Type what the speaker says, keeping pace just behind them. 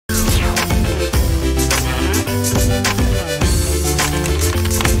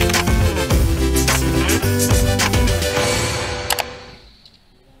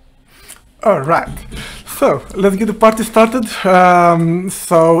All right, so let's get the party started.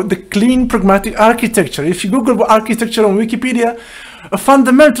 So the clean pragmatic architecture. If you Google architecture on Wikipedia, a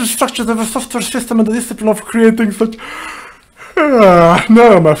fundamental structure of a software system and the discipline of creating such.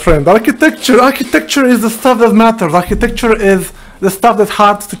 No, my friend. Architecture is the stuff that matters. Architecture is the stuff that's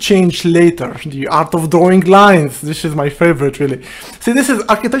hard to change later. The art of drawing lines. This is my favorite, really. See,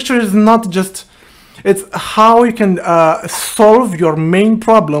 architecture is not just. It's how you can solve your main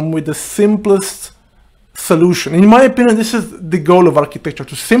problem with the simplest solution. In my opinion, this is the goal of architecture,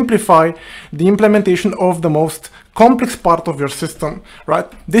 to simplify the implementation of the most complex part of your system, right?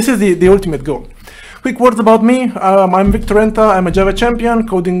 This is the ultimate goal. Quick words about me. I'm Victor Rentea. I'm a Java champion,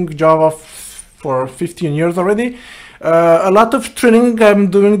 coding Java for 15 years already. A lot of training I'm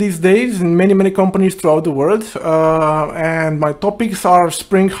doing these days in many companies throughout the world, and my topics are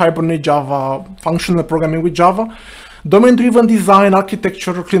Spring, Hibernate, Java, functional programming with Java, domain-driven design,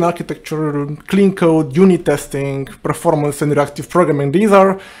 architecture, clean code, unit testing, performance, and reactive programming. These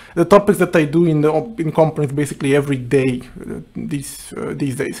are the topics that I do in companies basically every day these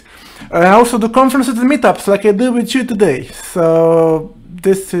days. I also do conferences and meetups like I do with you today. So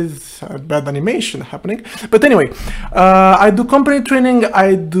this is a bad animation happening, but anyway, I do company training,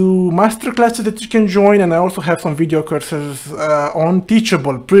 I do master classes that you can join, and I also have some video courses on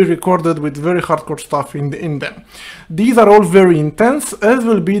Teachable, pre-recorded with very hardcore stuff in them. These are all very intense, as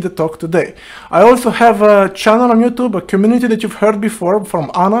will be the talk today. I also have a channel on YouTube, a community that you've heard before from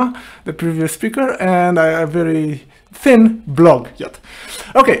Anna, the previous speaker, and a very thin blog yet.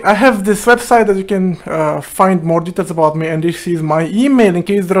 Okay, I have this website that you can find more details about me, and this is my email in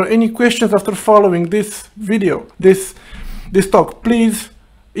case there are any questions after following this video, this talk. Please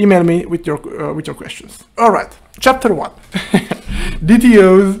email me with your questions. All right, chapter 1.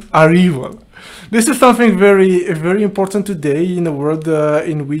 DTOs are evil. This is something very important today in a world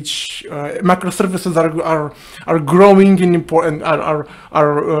in which microservices are growing in important, are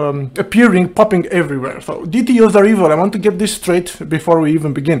appearing, popping everywhere. So DTOs are evil. I want to get this straight before we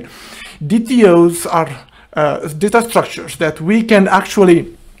even begin. DTOs are data structures that we can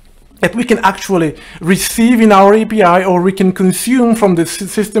actually receive in our API, or we can consume from the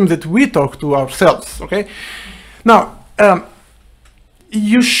systems that we talk to ourselves. Okay, now.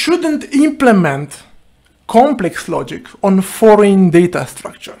 You shouldn't implement complex logic on foreign data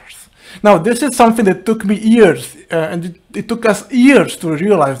structures. Now, this is something that took me years, and it took us years to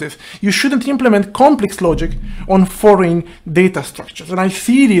realize this. You shouldn't implement complex logic on foreign data structures. And I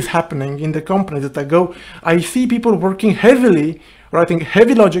see this happening in the companies that I go. I see people working heavily, writing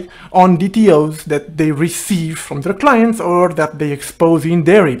heavy logic on DTOs that they receive from their clients or that they expose in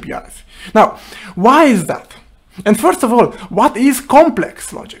their APIs. Now, why is that? And first of all, what is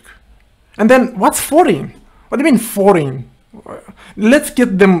complex logic? And then what's foreign? What do you mean foreign? Let's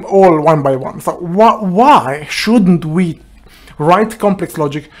get them all one by one. So why shouldn't we write complex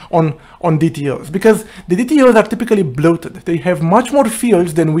logic on DTOs? Because the DTOs are typically bloated. They have much more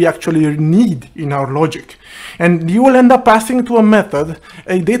fields than we actually need in our logic. And you will end up passing to a method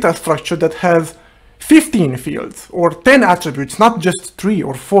a data structure that has 15 fields or 10 attributes, not just 3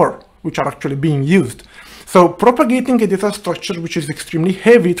 or 4, which are actually being used. So propagating a data structure which is extremely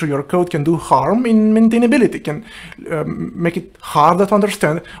heavy through your code can do harm in maintainability, can make it harder to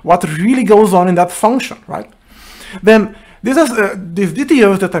understand what really goes on in that function, right? Then these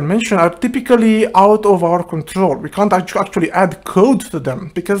DTOs that I mentioned are typically out of our control. We can't actually add code to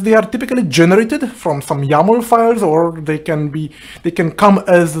them because they are typically generated from some YAML files, or they can come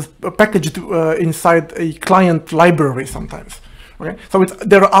as packaged inside a client library sometimes. Okay, so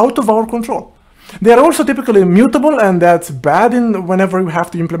they're out of our control. They are also typically mutable, and that's bad whenever we have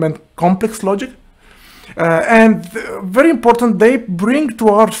to implement complex logic. And very important, they bring to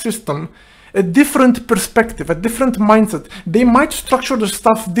our system a different perspective, a different mindset. They might structure the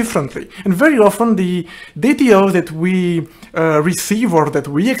stuff differently. And very often the DTOs that we receive or that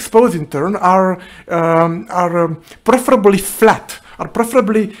we expose in turn are preferably flat, are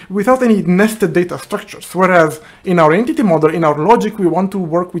preferably without any nested data structures. Whereas in our entity model, in our logic, we want to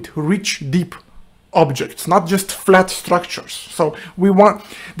work with rich, deep objects, not just flat structures. So we want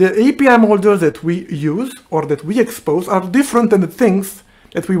the API models that we use or that we expose are different than the things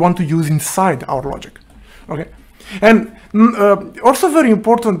that we want to use inside our logic. Okay, and also very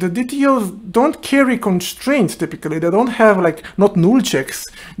important, the DTOs don't carry constraints typically. They don't have not null checks.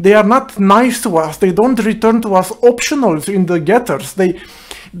 They are not nice to us. They don't return to us optionals in the getters.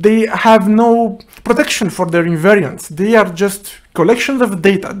 They have no protection for their invariants. They are just collections of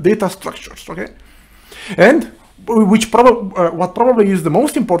data structures. Okay. And what probably is the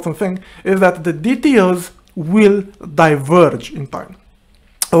most important thing is that the DTOs will diverge in time.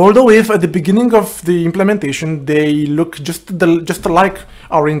 Although if at the beginning of the implementation they look just like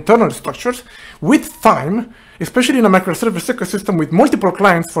our internal structures, with time, especially in a microservice ecosystem with multiple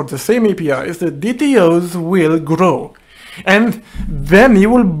clients for the same APIs, the DTOs will grow. And then you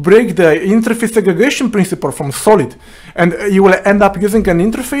will break the interface segregation principle from solid, and you will end up using an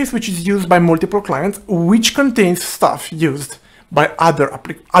interface which is used by multiple clients, which contains stuff used by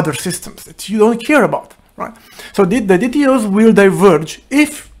other systems that you don't care about, right? So the DTOs will diverge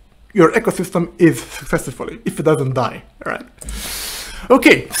if your ecosystem is successful, if it doesn't die, right?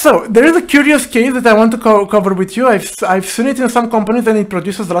 Okay, so there is a curious case that I want to cover with you. I've seen it in some companies and it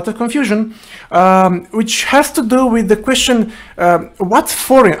produces a lot of confusion, which has to do with the question, what's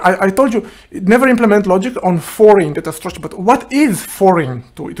foreign? I told you, never implement logic on foreign data structure, but what is foreign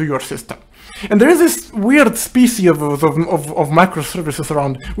to your system? And there is this weird species of microservices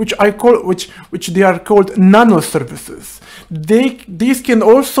around, which they are called nanoservices. These can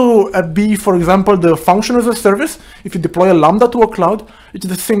also be, for example, the function as a service. If you deploy a Lambda to a cloud, it's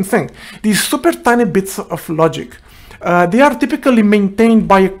the same thing. These super tiny bits of logic, they are typically maintained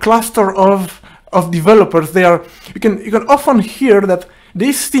by a cluster of developers. You can often hear that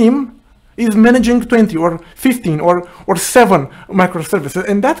this team is managing 20 or 15 or 7 microservices.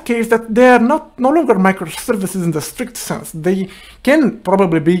 In that case, that they are no longer microservices in the strict sense. They can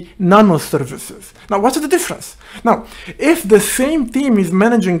probably be nanoservices. Now, what's the difference? Now, if the same team is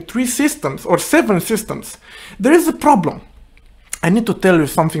managing 3 systems or 7 systems, there is a problem. I need to tell you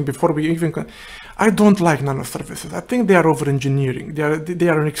something before we even... I don't like nanoservices. I think they are over-engineering. They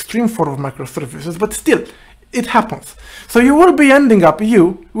are an extreme form of microservices, but still, it happens. So you will be ending up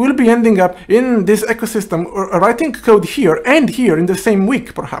in this ecosystem writing code here and here in the same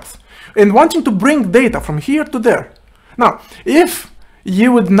week, perhaps, and wanting to bring data from here to there. Now, if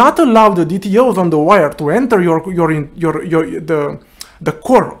you would not allow the DTOs on the wire to enter the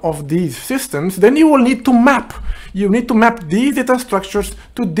core of these systems, then you will need to map. You need to map these data structures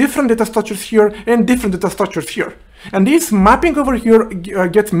to different data structures here and different data structures here. And this mapping over here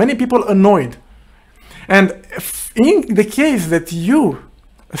gets many people annoyed. And in the case that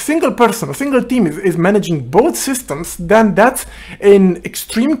a single person, a single team is managing both systems, then that's an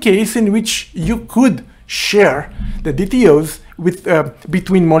extreme case in which you could share the DTOs with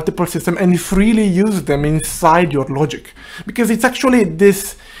between multiple systems and freely use them inside your logic. Because it's actually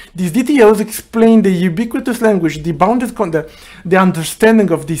these DTOs explain the ubiquitous language, the bounded the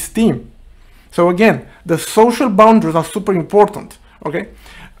understanding of this team. So again, the social boundaries are super important, okay?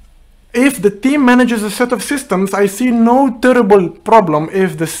 If the team manages a set of systems, I see no terrible problem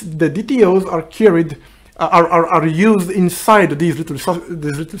if the DTOs are carried, are used inside these little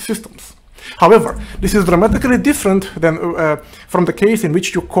systems. However, this is dramatically different than from the case in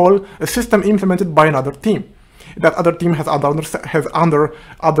which you call a system implemented by another team. That other team has other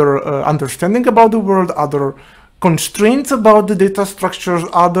understanding about the world, other constraints about the data structures,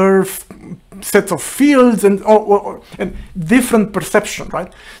 other sets of fields, and different perception,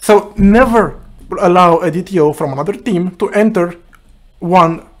 right? So never allow a DTO from another team to enter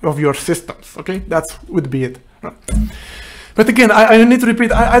one of your systems, okay? That would be it, right? But again, I need to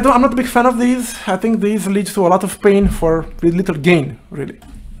repeat, I'm not a big fan of these. I think these lead to a lot of pain for little gain, really.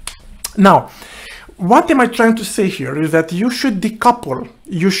 Now, what am I trying to say here is that you should decouple,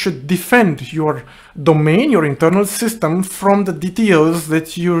 you should defend your domain, your internal system from the DTOs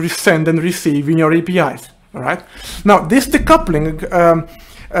that you send and receive in your APIs, all right? Now, this decoupling,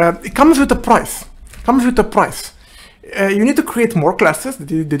 it comes with a price, you need to create more classes,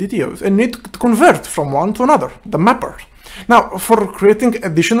 the DTOs, and you need to convert from one to another, the mapper. Now, for creating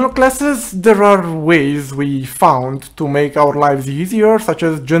additional classes, there are ways we found to make our lives easier, such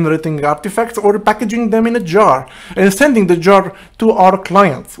as generating artifacts or packaging them in a jar and sending the jar to our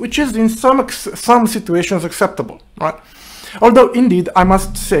clients, which is in some situations acceptable, right? Although, indeed, I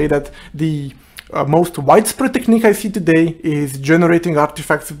must say that the most widespread technique I see today is generating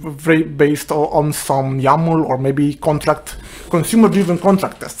artifacts based on some YAML or maybe consumer-driven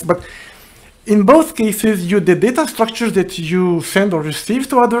contract tests. But in both cases, the data structures that you send or receive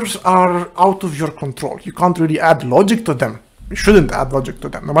to others are out of your control. You can't really add logic to them. You shouldn't add logic to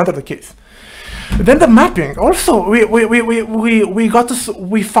them, no matter the case. Then the mapping. Also, we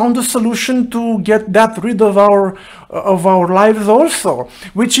found a solution to get that rid of our lives also,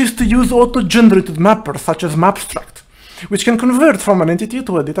 which is to use auto-generated mappers such as Mapstract, which can convert from an entity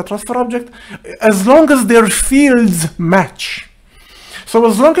to a data transfer object as long as their fields match. So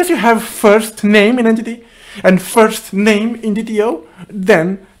as long as you have first name in entity and first name in DTO,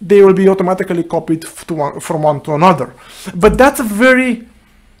 then they will be automatically copied from one to another. But that's a very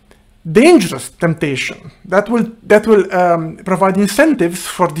dangerous temptation that will provide incentives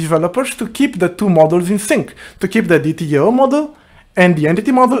for developers to keep the two models in sync, to keep the DTO model and the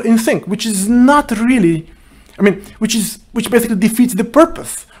entity model in sync, which is not really, which basically defeats the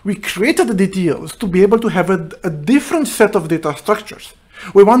purpose. We created the DTOs to be able to have a different set of data structures.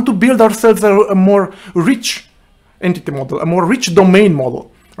 We want to build ourselves a more rich entity model, a more rich domain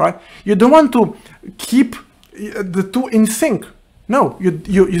model, right? You don't want to keep the two in sync. No, you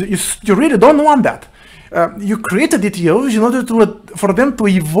really don't want that. You create DTOs in order for them to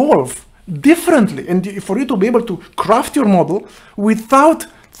evolve differently and for you to be able to craft your model without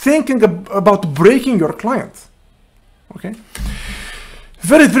thinking about breaking your clients. Okay?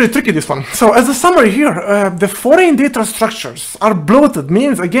 Very, very tricky, this one. So as a summary here, the foreign data structures are bloated,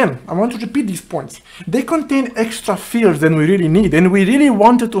 means, again, I want to repeat these points. They contain extra fields than we really need, and we really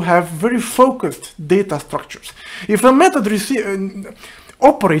wanted to have very focused data structures. If a method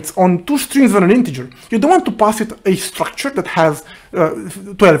operates on 2 strings and an integer, you don't want to pass it a structure that has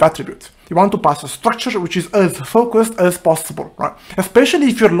 12 attributes. You want to pass a structure which is as focused as possible, right? Especially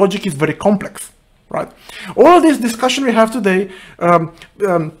if your logic is very complex. Right. All this discussion we have today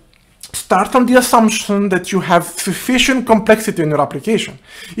start from the assumption that you have sufficient complexity in your application.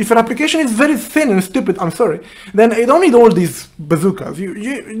 If your application is very thin and stupid, I'm sorry, then you don't need all these bazookas.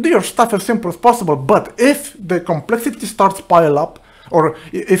 You do your stuff as simple as possible. But if the complexity starts to pile up, or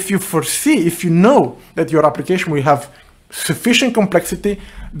if you know that your application will have sufficient complexity,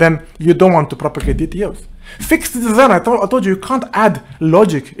 then you don't want to propagate DTOs. Fixed design, I told you can't add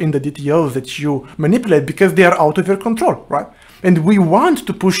logic in the DTOs that you manipulate because they are out of your control, right? And we want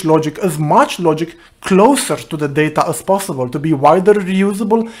to push logic, as much logic, closer to the data as possible, to be wider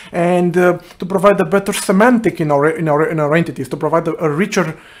reusable and to provide a better semantic in our entities, to provide a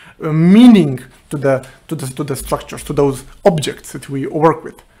richer meaning to the structures, to those objects that we work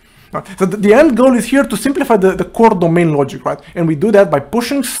with. So the end goal is here to simplify the core domain logic, right? And we do that by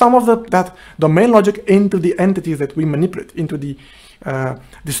pushing some of that domain logic into the entities that we manipulate, into the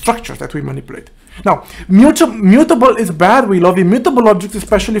structures that we manipulate. Now, mutable is bad. We love immutable objects,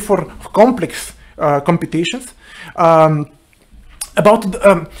 especially for complex computations. The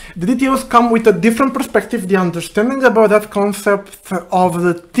DTOs come with a different perspective, the understanding about that concept of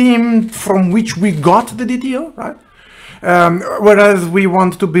the team from which we got the DTO, right? Whereas we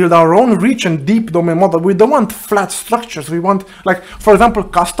want to build our own rich and deep domain model. We don't want flat structures. We want, like, for example,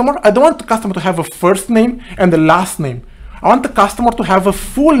 customer. I don't want the customer to have a first name and a last name. I want the customer to have a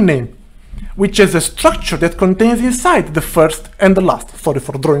full name, which is a structure that contains inside the first and the last. Sorry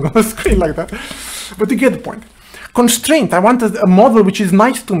for drawing on the screen like that, but you get the point. Constraint. I want a model which is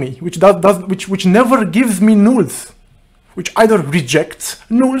nice to me, which never gives me nulls, which either rejects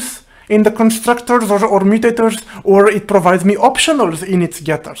nulls in the constructors or mutators, or it provides me optionals in its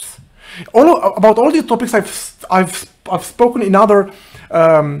getters. About all these topics I've spoken in other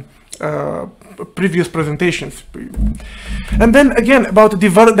previous presentations. And then again, about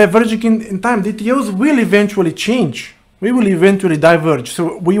diverging in time, DTOs will eventually change. We will eventually diverge.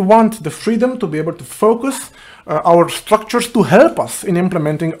 So we want the freedom to be able to focus our structures to help us in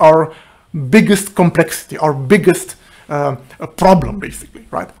implementing our biggest complexity, our biggest problem, basically,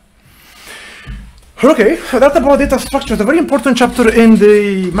 right? Okay, so that's about data structures, a very important chapter in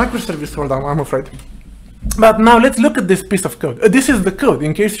the microservice world, I'm afraid. But now let's look at this piece of code. This is the code,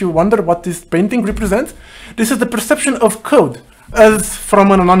 in case you wonder what this painting represents. This is the perception of code as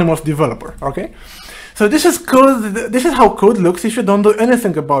from an anonymous developer, okay? So this is code. This is how code looks if you don't do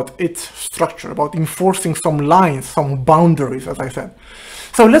anything about its structure, about enforcing some lines, some boundaries, as I said.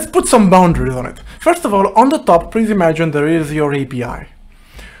 So let's put some boundaries on it. First of all, on the top, please imagine there is your API.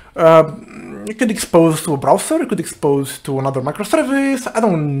 You could expose to a browser, you could expose to another microservice, I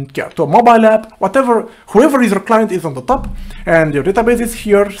don't care, to a mobile app, whatever, whoever is your client is on the top, and your database is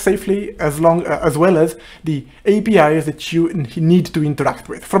here safely, as well as the APIs that you need to interact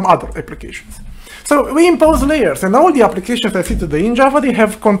with from other applications. So we impose layers, and all the applications I see today in Java, they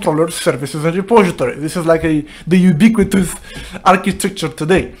have controllers, services, and repositories. This is like the ubiquitous architecture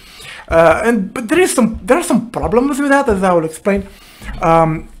today. But there are some problems with that, as I will explain.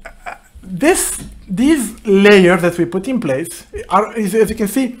 These layers that we put in place are, as you can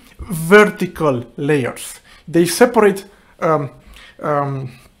see, vertical layers. They separate. I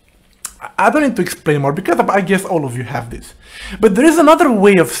don't need to explain more because I guess all of you have this. But there is another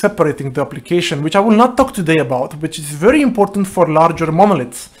way of separating the application, which I will not talk today about, which is very important for larger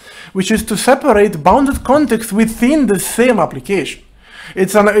monoliths, which is to separate bounded context within the same application.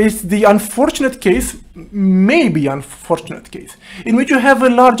 It's the unfortunate case, maybe unfortunate case, in which you have a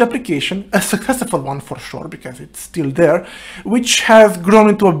large application, a successful one for sure, because it's still there, which has grown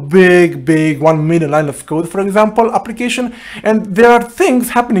into a big 1 million line of code, for example, application, and there are things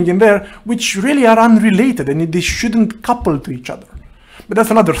happening in there which really are unrelated and they shouldn't couple to each other. But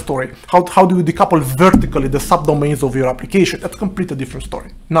that's another story. How do you decouple vertically the subdomains of your application? That's a completely different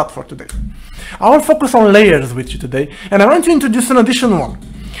story, not for today. I will focus on layers with you today, and I want to introduce an additional one.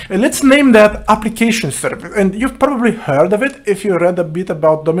 Let's name that application service. And you've probably heard of it if you read a bit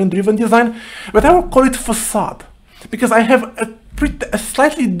about domain-driven design, but I will call it facade, because I have a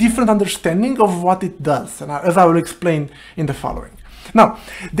slightly different understanding of what it does, and as I will explain in the following. Now,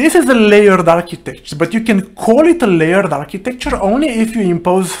 this is a layered architecture, but you can call it a layered architecture only if you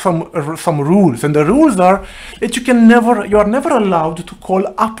impose some rules, and the rules are that you are never allowed to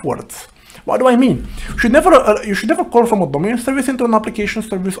call upwards. What do I mean? You should never call from a domain service into an application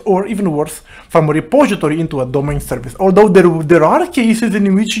service, or even worse, from a repository into a domain service, although there are cases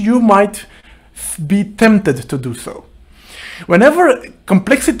in which you might be tempted to do so. Whenever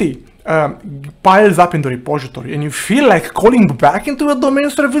complexity piles up in the repository and you feel like calling back into a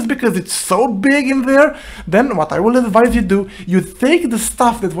domain service because it's so big in there, then what I will advise you do, you take the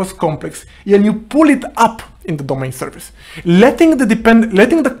stuff that was complex and you pull it up in the domain service, letting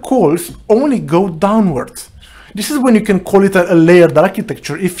the calls only go downwards. This is when you can call it a layered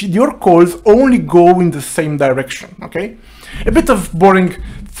architecture, if your calls only go in the same direction, okay? A bit of boring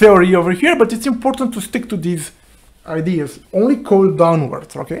theory over here, but it's important to stick to these ideas, only call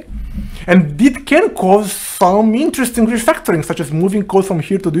downwards, okay? And it can cause some interesting refactoring, such as moving code from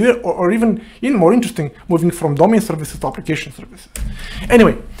here to there, or even more interesting, moving from domain services to application services.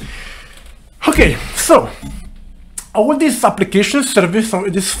 Anyway, okay, so all this application service,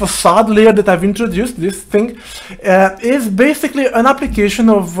 this facade layer that I've introduced, this thing, is basically an application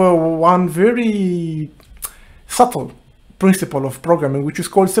of one very subtle principle of programming, which is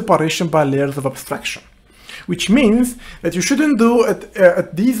called separation by layers of abstraction. Which means that you shouldn't do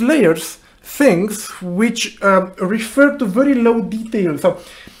at these layers things which refer to very low detail. So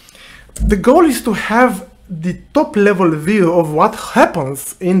the goal is to have the top level view of what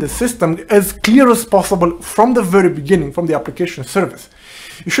happens in the system as clear as possible from the very beginning, from the application service.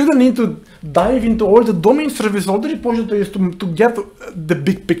 You shouldn't need to dive into all the domain service, all the repositories to get the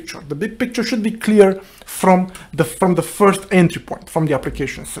big picture. The big picture should be clear from the first entry point, from the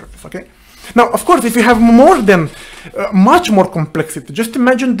application service, okay? Now, of course, if you have much more complexity, just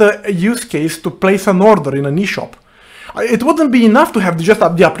imagine the use case to place an order in an e-shop. It wouldn't be enough to have just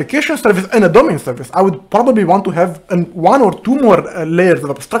the application service and a domain service. I would probably want to have one or two more layers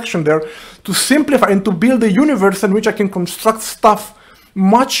of abstraction there to simplify and to build a universe in which I can construct stuff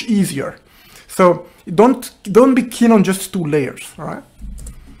much easier. So don't be keen on just 2 layers, all right?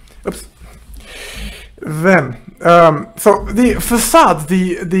 Oops. Then, so the facade,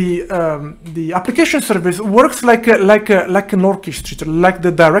 the application service works like an orchestrator, like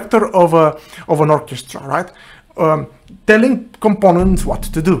the director of an orchestra, right? Telling components what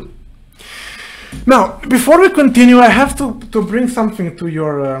to do. Now, before we continue, I have to bring something to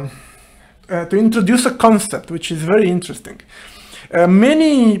your to introduce a concept which is very interesting.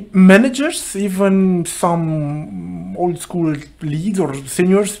 Many managers, even some old school leads or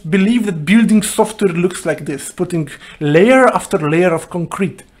seniors, believe that building software looks like this, putting layer after layer of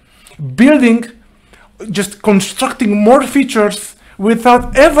concrete. Building, just constructing more features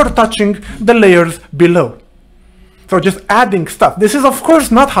without ever touching the layers below. So just adding stuff. This is of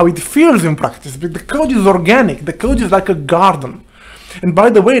course not how it feels in practice, but the code is organic. The code is like a garden. And by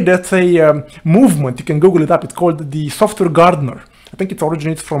the way, that's a movement. You can Google it up. It's called the software gardener. I think it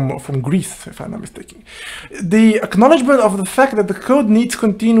originates from Greece, if I'm not mistaken. The acknowledgement of the fact that the code needs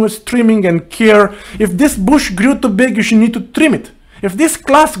continuous trimming and care. If this bush grew too big, you should need to trim it. If this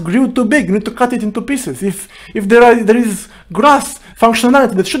class grew too big, you need to cut it into pieces. If there is grass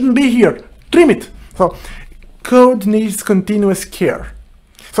functionality that shouldn't be here, trim it. So code needs continuous care.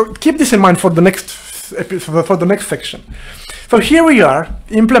 So keep this in mind for the next episode, for the next section. So here we are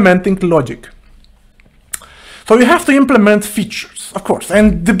implementing logic. So you have to implement features, of course,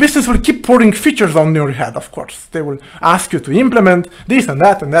 and the business will keep pouring features on your head, of course. They will ask you to implement this and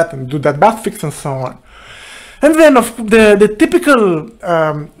that and do that bug fix and so on. And then the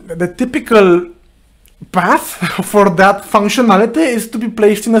typical path for that functionality is to be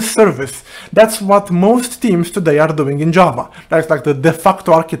placed in a service. That's what most teams today are doing in Java. That's like the de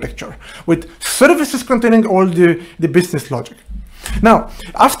facto architecture, with services containing all the business logic. Now,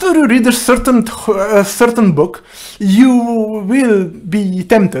 after you read a certain book, you will be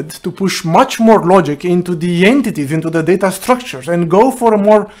tempted to push much more logic into the entities, into the data structures, and go for a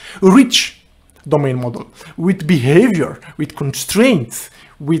more rich domain model with behavior, with constraints,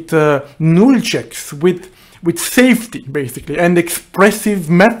 with null checks, with safety, basically, and expressive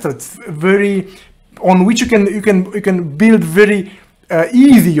methods, on which you can build very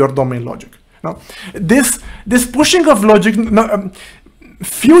easy your domain logic. Now, this pushing of logic,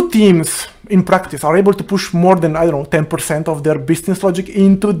 few teams in practice are able to push more than, I don't know, 10% of their business logic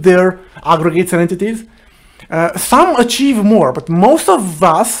into their aggregates and entities. Some achieve more, but most of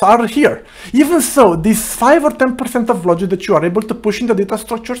us are here. Even so, this 5 or 10% of logic that you are able to push into data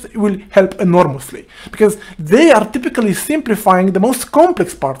structures will help enormously, because they are typically simplifying the most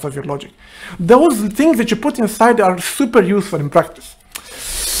complex parts of your logic. Those things that you put inside are super useful in practice.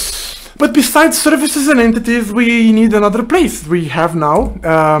 But besides services and entities, we need another place. We have now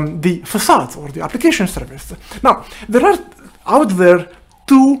the facades, or the application service. Now, there are out there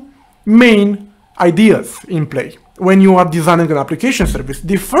two main ideas in play when you are designing an application service.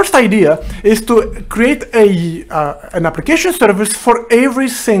 The first idea is to create an application service for every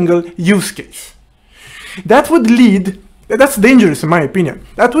single use case. That would lead, that's dangerous in my opinion,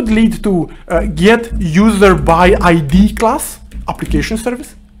 that would lead to get user by ID class application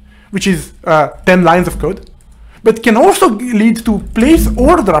service, which is 10 lines of code, but can also lead to place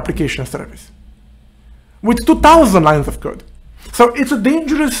order application service with 2,000 lines of code. So it's a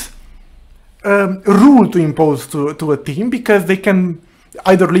dangerous rule to impose to a team, because they can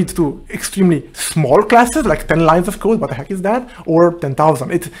either lead to extremely small classes, like 10 lines of code, what the heck is that, or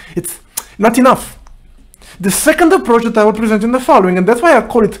 10,000. It's not enough. The second approach that I will present in the following, and that's why I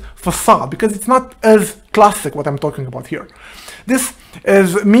call it facade, because it's not as classic what I'm talking about here. This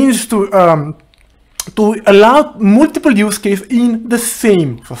means to allow multiple use cases in the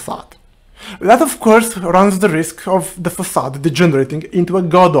same facade. That, of course, runs the risk of the facade degenerating into a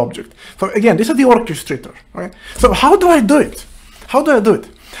God object. So again, this is the orchestrator. Right? So how do I do it? How do I do it?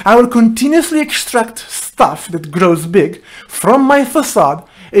 I will continuously extract stuff that grows big from my facade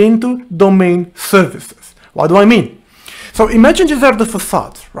into domain services. What do I mean? So imagine these are the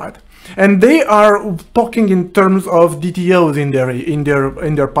facades, right? And they are talking in terms of DTOs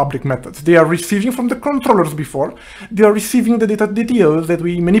in their public methods. They are receiving from the controllers before. They are receiving the data DTOs that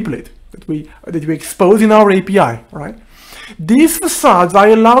we manipulate, that we expose in our API, right? These facades, I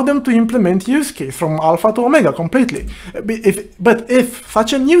allow them to implement use case from alpha to omega completely. But if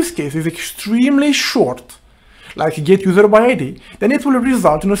such a use case is extremely short, like get user by ID, then it will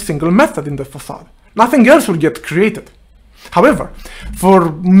result in a single method in the facade. Nothing else will get created. However,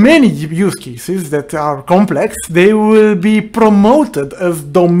 for many use cases that are complex, they will be promoted as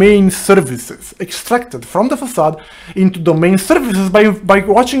domain services, extracted from the facade into domain services by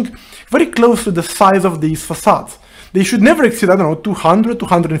watching very closely the size of these facades. They should never exceed, I don't know, 200,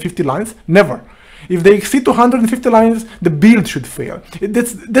 250 lines, never. If they exceed 250 lines, the build should fail.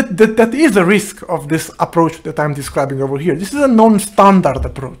 That is a risk of this approach that I'm describing over here. This is a non-standard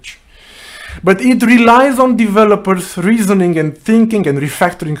approach. But it relies on developers reasoning and thinking and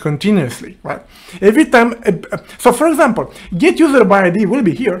refactoring continuously, right? Every time, so for example, get user by ID will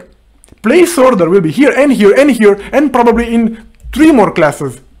be here, place order will be here, and here, and here, and probably in 3 more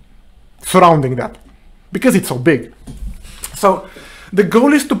classes surrounding that, because it's so big. So the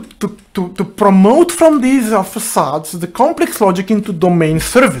goal is to promote from these facades the complex logic into domain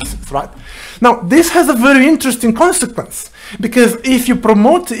services, right? Now, this has a very interesting consequence, because if you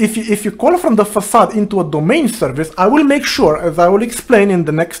promote, if you call from the facade into a domain service, I will make sure, as I will explain in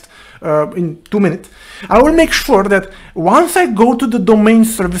the next, in 2 minutes, I will make sure that once I go to the domain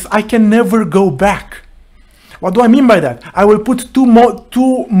service, I can never go back. What do I mean by that? I will put two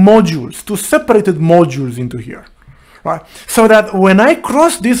separated modules into here. Right? So that when I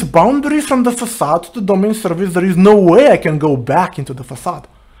cross this boundary from the facade to the domain service, there is no way I can go back into the facade.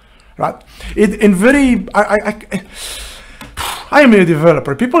 Right? I am a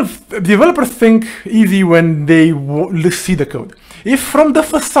developer. Developers think easy when they see the code. If from the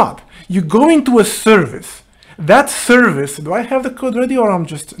facade you go into a service, that service, do I have the code ready, or I'm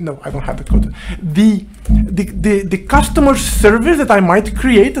just, no, I don't have the code. The customer service that I might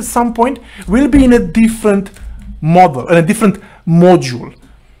create at some point will be in a different model, in a different module.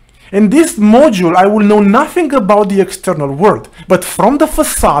 In this module, I will know nothing about the external world, but from the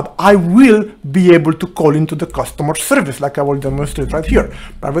facade, I will be able to call into the customer service, like I will demonstrate right here.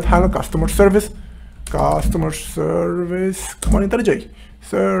 Private handle customer service, customer service, come on, IntelliJ,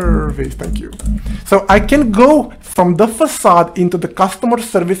 service, thank you. So I can go from the facade into the customer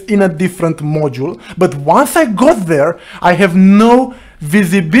service in a different module, but once I got there, I have no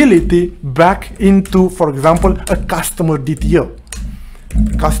visibility back into, for example, a customer DTO.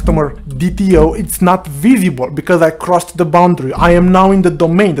 Customer DTO, it's not visible because I crossed the boundary. I am now in the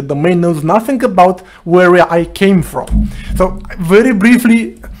domain. The domain knows nothing about where I came from. So very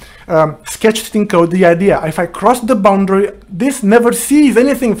briefly sketched in code the idea. If I cross the boundary, this never sees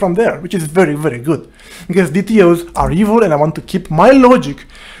anything from there, which is very, very good. Because DTOs are evil and I want to keep my logic,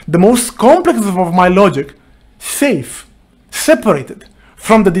 the most complex of my logic, safe, separated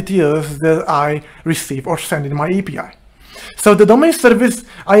from the DTOs that I receive or send in my API. So the domain service,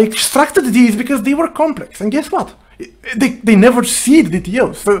 I extracted these because they were complex. And guess what? They never see the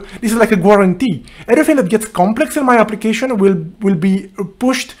DTOs. So this is like a guarantee. Everything that gets complex in my application will be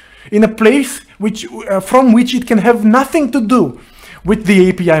pushed in a place from which it can have nothing to do with the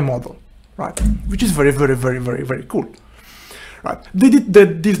API model, right? Which is very, very, very, very, very cool. Right.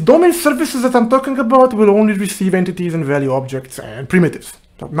 These domain services that I'm talking about will only receive entities and value objects and primitives.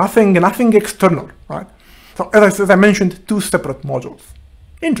 So nothing external, right? So as I mentioned, two separate modules.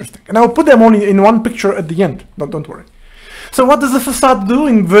 Interesting. And I'll put them only in one picture at the end. Don't worry. So what does the facade do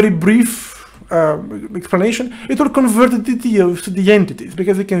in very brief explanation? It will convert the DTOs to the entities,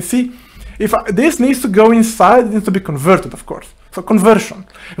 because you can see if this needs to go inside, it needs to be converted, of course. So conversion,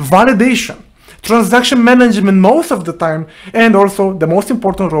 validation, transaction management most of the time, and also the most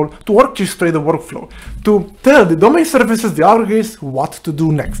important role, to orchestrate the workflow, to tell the domain services, the aggregates, what to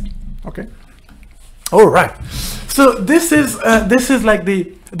do next. Okay. All right. So this is like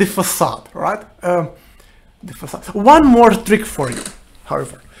the facade, right? The facade. One more trick for you,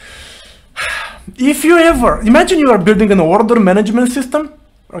 however. If you ever imagine you are building an order management system,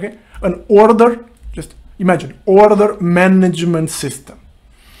 okay? Just imagine order management system.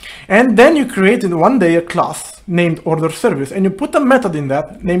 And then you create in one day a class named order service, and you put a method in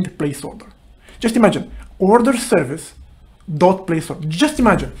that named place order. Just imagine order service dot place order. Just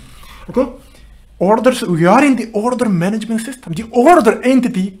imagine, okay? Orders, we are in the order management system. The order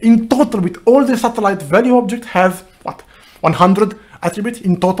entity in total with all the satellite value object has what? 100 attributes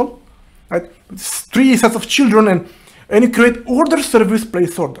in total, right? It's 3 sets of children, and you create order service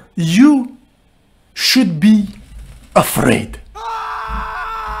place order. You should be afraid.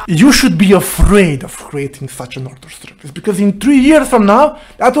 You should be afraid of creating such an order service, because in 3 years from now,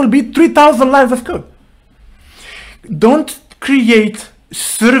 that will be 3,000 lines of code. Don't create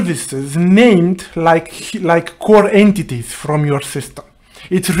services named like core entities from your system.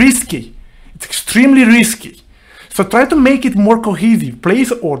 It's risky. It's extremely risky. So try to make it more cohesive.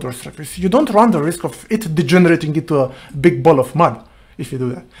 Place order service. You don't run the risk of it degenerating into a big ball of mud if you do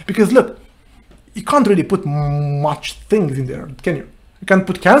that. Because look, you can't really put much things in there, can you? You can't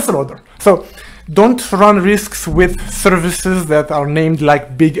put cancel order. So don't run risks with services that are named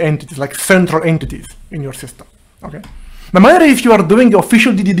like big entities, like central entities in your system. Okay. No matter if you are doing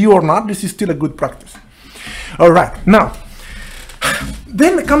official DDD or not, this is still a good practice. All right, now,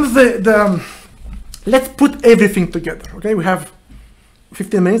 then comes let's put everything together, okay? We have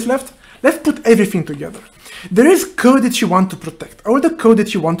 15 minutes left. Let's put everything together. There is code that you want to protect. All the code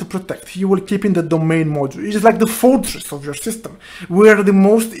that you want to protect, you will keep in the domain module. It is like the fortress of your system, where the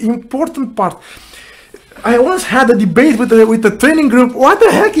most important part. I once had a debate with the training group, what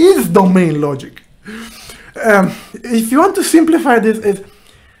the heck is domain logic? If you want to simplify this, is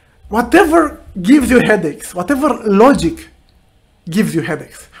whatever gives you headaches, whatever logic gives you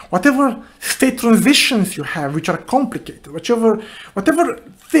headaches, whatever state transitions you have which are complicated, whatever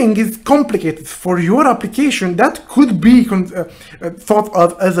thing is complicated for your application, that could be thought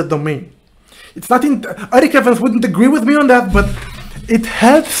of as a domain. It's not Eric Evans wouldn't agree with me on that, but it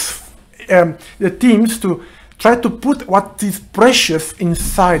helps the teams to try to put what is precious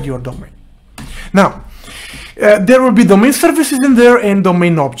inside your domain. Now, there will be domain services in there and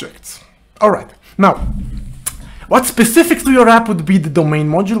domain objects. All right. Now, what's specific to your app would be the domain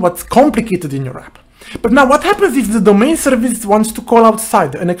module, what's complicated in your app. But now what happens if the domain service wants to call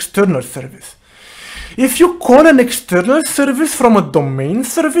outside an external service? If you call an external service from a domain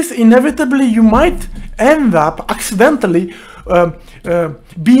service, inevitably you might end up accidentally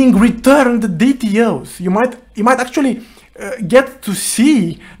being returned DTOs. You might actually get to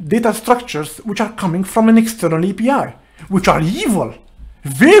see data structures which are coming from an external API, which are evil,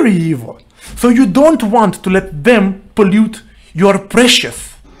 very evil. So you don't want to let them pollute your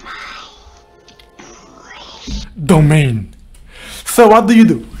precious domain. So what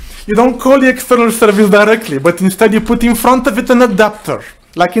do? You don't call the external service directly, but instead you put in front of it an adapter.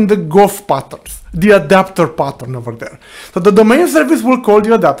 like in the golf patterns, the adapter pattern over there. So the domain service will call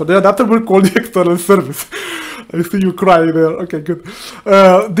the adapter will call the external service. I see you cry there. Okay, good.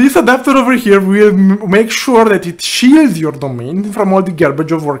 This adapter over here will make sure that it shields your domain from all the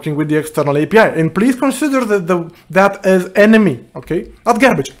garbage of working with the external API. And please consider that as enemy, okay? Not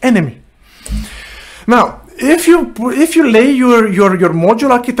garbage, enemy. Now, if you lay your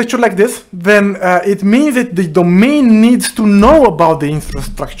module architecture like this, then it means that the domain needs to know about the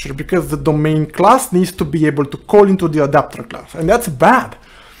infrastructure, because the domain class needs to be able to call into the adapter class, and that's bad.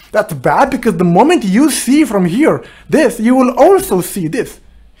 That's bad because the moment you see from here this, you will also see this,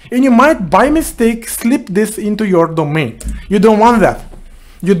 and you might by mistake slip this into your domain. You don't want that.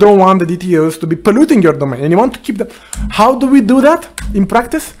 You don't want the DTOs to be polluting your domain, and you want to keep that. How do we do that in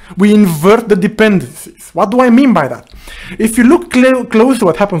practice? We invert the dependencies. What do I mean by that? If you look close to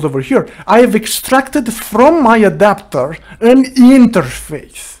what happens over here, I have extracted from my adapter an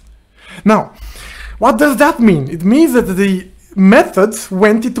interface. Now, what does that mean? It means that the methods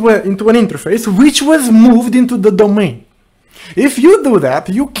went into an interface which was moved into the domain. If you do that,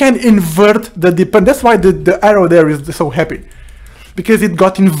 you can invert the dependency. That's why the arrow there is so happy, because it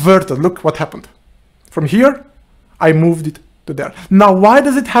got inverted. Look what happened. From here, I moved it to there. Now, why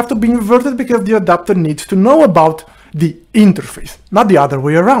does it have to be inverted? Because the adapter needs to know about the interface, not the other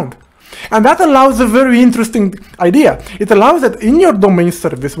way around. And that allows a very interesting idea. It allows that in your domain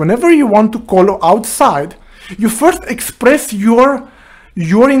service, whenever you want to call outside, you first express your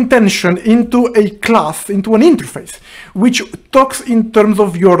intention into a class, into an interface, which talks in terms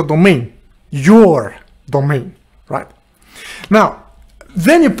of your domain, right? Now,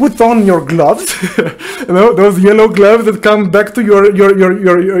 then you put on your gloves, you know, those yellow gloves that come back to your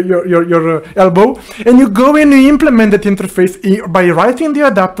elbow, and you go and you implement that interface by writing the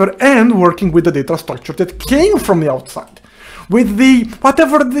adapter and working with the data structure that came from the outside. With the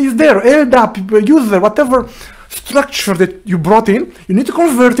whatever is there, LDAP, user, whatever structure that you brought in, you need to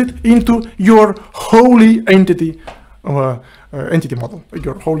convert it into your holy entity model,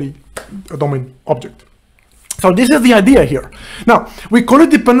 your holy domain object. So this is the idea here. Now, we call it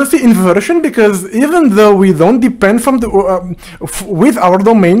dependency inversion because even though we don't depend from the with our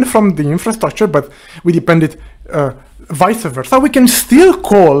domain from the infrastructure, but we depend it vice versa, we can still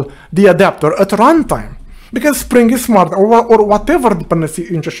call the adapter at runtime. Because Spring is smart, or whatever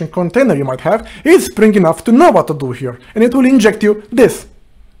dependency injection container you might have is Spring enough to know what to do here, and it will inject you this.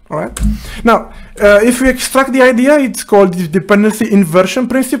 All right. Now, if we extract the idea, it's called the Dependency Inversion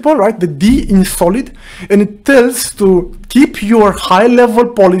Principle, right? The D in solid, and it tells to keep your high-level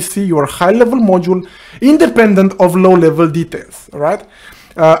policy, your high-level module, independent of low-level details. All right.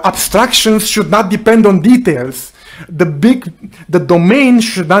 Abstractions should not depend on details. The domain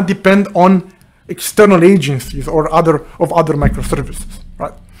should not depend on external agencies or other microservices,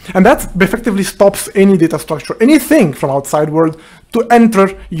 right? And that effectively stops any data structure, anything from outside world to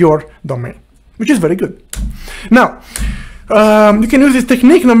enter your domain, which is very good. Now, you can use this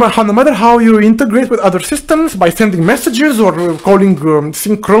technique no matter how you integrate with other systems by sending messages or calling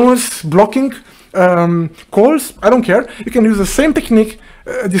synchronous blocking calls. I don't care. You can use the same technique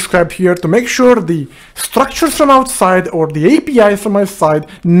described here to make sure the structures from outside or the APIs from outside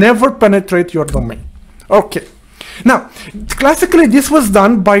never penetrate your domain. Okay. Now, classically, this was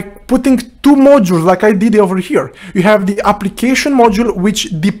done by putting two modules like I did over here. You have the application module, which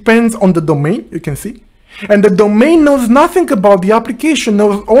depends on the domain, you can see. And the domain knows nothing about the application,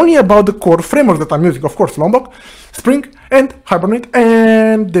 knows only about the core framework that I'm using. Of course, Lombok, Spring, and Hibernate,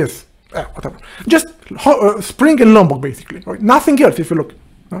 and this. Whatever. Just Spring and Lombok, basically. Right? Nothing else, if you look.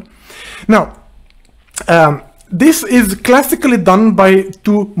 Now, this is classically done by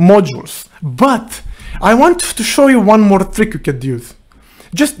two modules. But I want to show you one more trick you could use.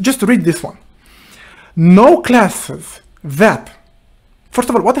 Just read this one. No classes that... First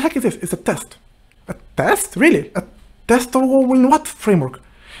of all, what the heck is this? It's a test. A test? Really? A test in what framework?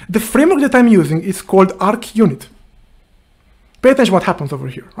 The framework that I'm using is called ArcUnit. Pay attention to what happens over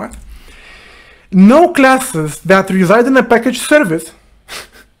here, right? No classes that reside in a package service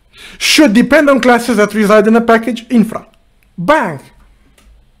should depend on classes that reside in a package infra. Bang!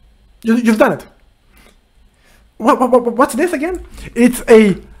 You've done it. What's this again? It's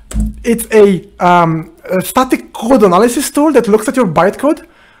a static code analysis tool that looks at your bytecode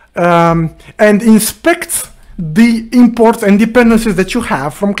and inspects the imports and dependencies that you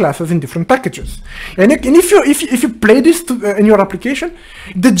have from classes in different packages. And if you play this in your application,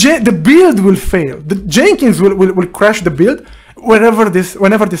 the build will fail. The Jenkins will crash the build whenever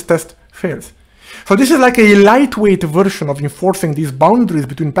this test fails. So this is like a lightweight version of enforcing these boundaries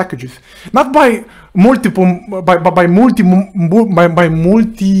between packages, not by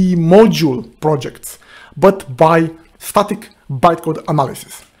multi-module projects, but by static bytecode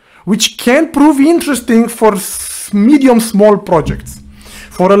analysis, which can prove interesting for medium small projects.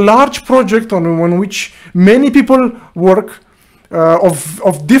 For a large project on which many people work,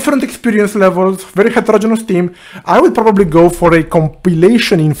 of different experience levels, very heterogeneous team, I would probably go for a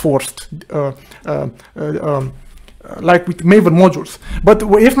compilation enforced, like with Maven modules. But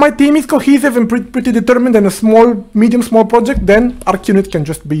if my team is cohesive and pretty determined and a small, medium small project, then ArcUnit can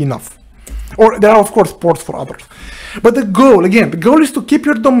just be enough. Or there are of course ports for others. But the goal, again, the goal is to keep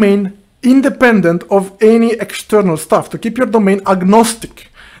your domain independent of any external stuff, to keep your domain agnostic,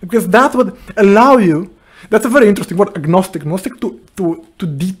 because that would allow you, that's a very interesting word, agnostic to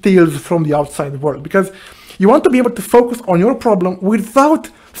details from the outside world, because you want to be able to focus on your problem without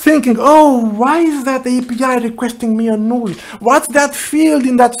thinking, oh, why is that API requesting me a null? What's that field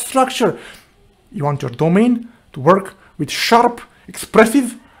in that structure? You want your domain to work with sharp,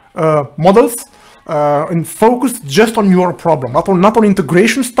 expressive models and focus just on your problem, not on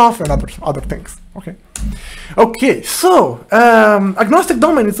integration stuff and other things. Okay, so agnostic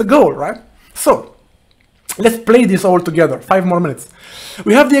domain is the goal, right? So let's play this all together, 5 more minutes.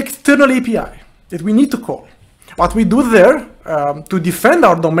 We have the external API that we need to call. What we do there to defend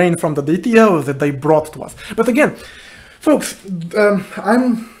our domain from the DTOs that they brought to us. But again, folks,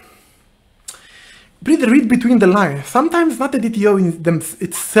 please read between the lines. Sometimes not the DTO in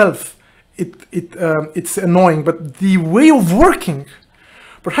itself, it's annoying, but the way of working.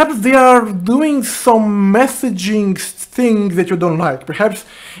 Perhaps they are doing some messaging things that you don't like. Perhaps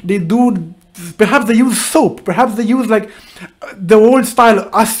they use SOAP. Perhaps they use like the old style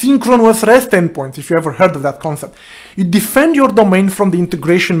asynchronous REST endpoints, if you ever heard of that concept. You defend your domain from the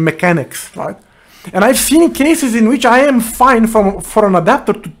integration mechanics, right? And I've seen cases in which I am fine for an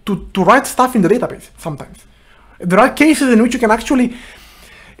adapter to write stuff in the database sometimes. There are cases in which you can actually,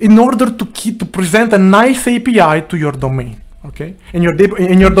 in order to present a nice API to your domain, okay? And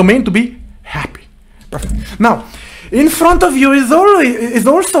your domain to be happy. Perfect. Now, in front of you is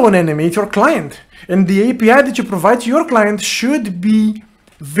also an enemy, it's your client. And the API that you provide to your client should be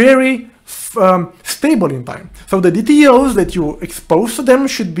very stable in time. So the DTOs that you expose to them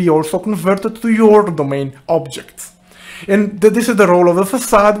should be also converted to your domain objects. And this is the role of a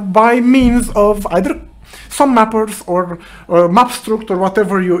facade by means of either some mappers or mapstruct or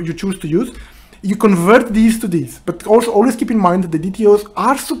whatever you choose to use. You convert these to these, but also always keep in mind that the DTOs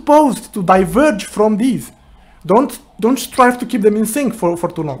are supposed to diverge from these. Don't strive to keep them in sync for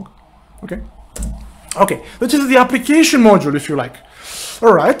too long. Okay, this is the application module, if you like.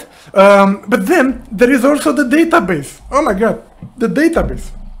 All right, but then there is also the database. Oh my God, the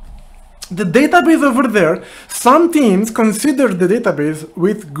database. The database over there, some teams consider the database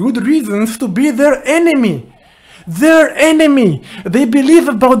with good reasons to be their enemy. Their enemy. They believe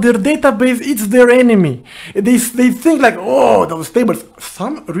about their database, it's their enemy. They think like, oh, those tables.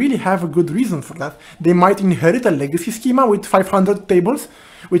 Some really have a good reason for that. They might inherit a legacy schema with 500 tables,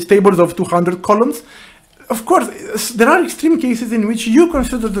 with tables of 200 columns. Of course, there are extreme cases in which you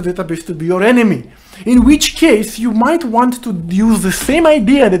consider the database to be your enemy, in which case you might want to use the same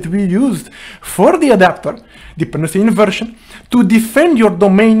idea that we used for the adapter, dependency inversion, to defend your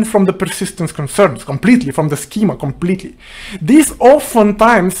domain from the persistence concerns completely, from the schema completely. This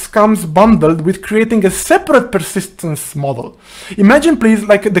oftentimes comes bundled with creating a separate persistence model. Imagine please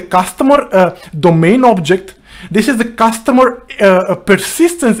like the customer domain object. This is the customer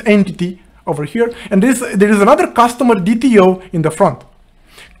persistence entity over here, and there is another customer DTO in the front.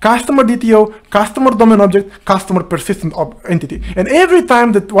 Customer DTO, customer domain object, customer persistent entity. And every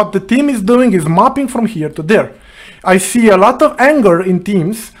time that what the team is doing is mapping from here to there. I see a lot of anger in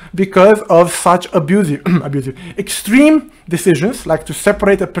teams because of such abusive extreme decisions, like to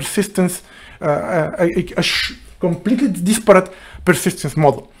separate a persistence, completely disparate persistence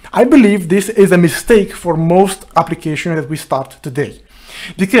model. I believe this is a mistake for most applications that we start today.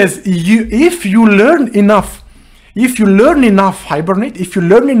 Because if you learn enough Hibernate, if you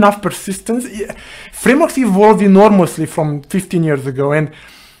learn enough persistence, frameworks evolved enormously from 15 years ago, and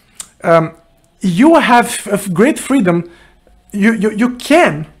you have great freedom. You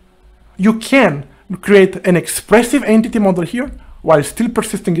can create an expressive entity model here while still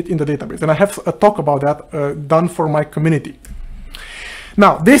persisting it in the database. And I have a talk about that done for my community.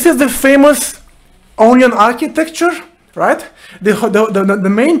 Now, this is the famous onion architecture, right? The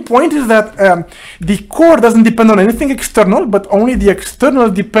main point is that the core doesn't depend on anything external, but only the external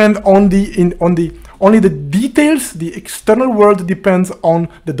depend on only the details. The external world depends on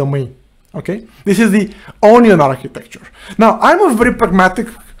the domain. Okay, this is the onion architecture. Now, I'm a very pragmatic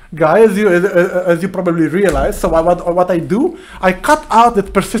guy, as you probably realize. So what I do, I cut out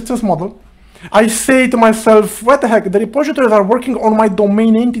that persistence model. I say to myself, what the heck, the repositories are working on my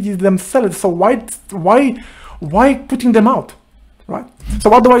domain entities themselves, so why putting them out, right? So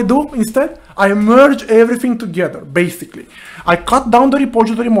what do I do instead? I merge everything together, basically. I cut down the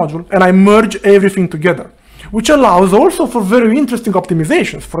repository module and I merge everything together, which allows also for very interesting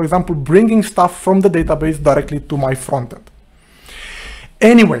optimizations. For example, bringing stuff from the database directly to my frontend.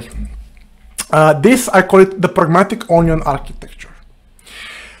 Anyway, this, I call it the pragmatic onion architecture.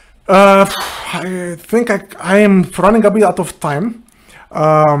 I think I am running a bit out of time.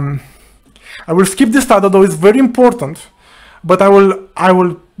 I will skip this slide, although it's very important, but I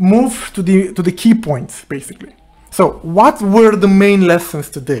will move to the key points, basically. So what were the main lessons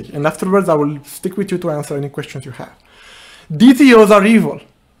today? And afterwards, I will stick with you to answer any questions you have. DTOs are evil.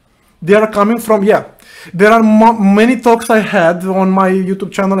 They are coming from, there are many talks I had on my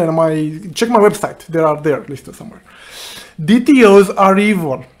YouTube channel and check my website. They are there listed somewhere. DTOs are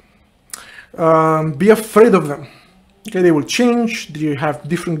evil. Be afraid of them. Okay, they will change. They have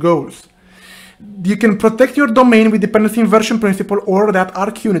different goals. You can protect your domain with Dependency Inversion Principle or that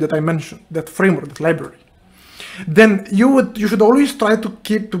arc unit that I mentioned, that framework, that library. Then you should always try to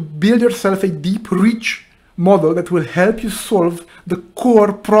build yourself a deep, rich model that will help you solve the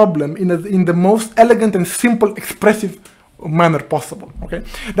core problem in the most elegant and simple, expressive manner possible. Okay,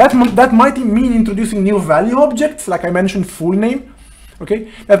 that might mean introducing new value objects, like I mentioned, full name.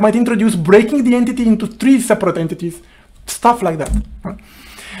 Okay, that might introduce breaking the entity into 3 separate entities, stuff like that. Right?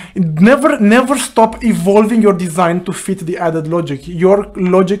 Never stop evolving your design to fit the added logic.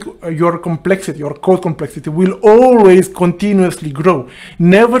 Your complexity, your code complexity will always continuously grow.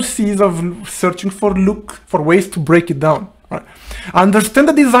 Never cease of searching for ways to break it down. Right? Understand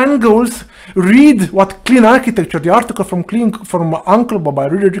the design goals. Read what Clean Architecture, the article from Uncle Bob. I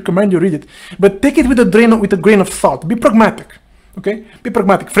really recommend you read it. But take it with a grain of salt. Be pragmatic. Okay, be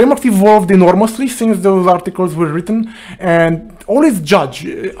pragmatic. Frameworks evolved enormously since those articles were written, and always judge.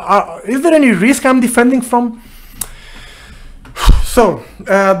 Is there any risk I'm defending from? So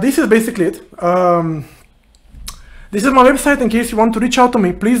this is basically it. This is my website. In case you want to reach out to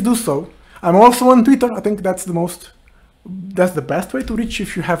me, please do so. I'm also on Twitter. I think that's the best way to reach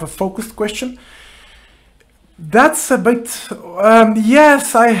if you have a focused question. That's a bit,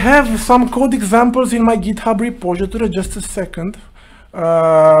 yes, I have some code examples in my GitHub repository, just a second.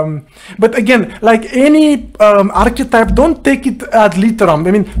 But again, like any archetype, don't take it ad literam.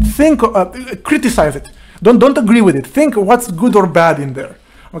 I mean, criticize it. Don't agree with it. Think what's good or bad in there,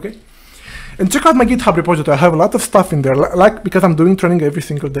 okay? And check out my GitHub repository. I have a lot of stuff in there, because I'm doing training every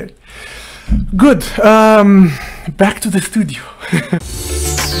single day. Good, back to the studio.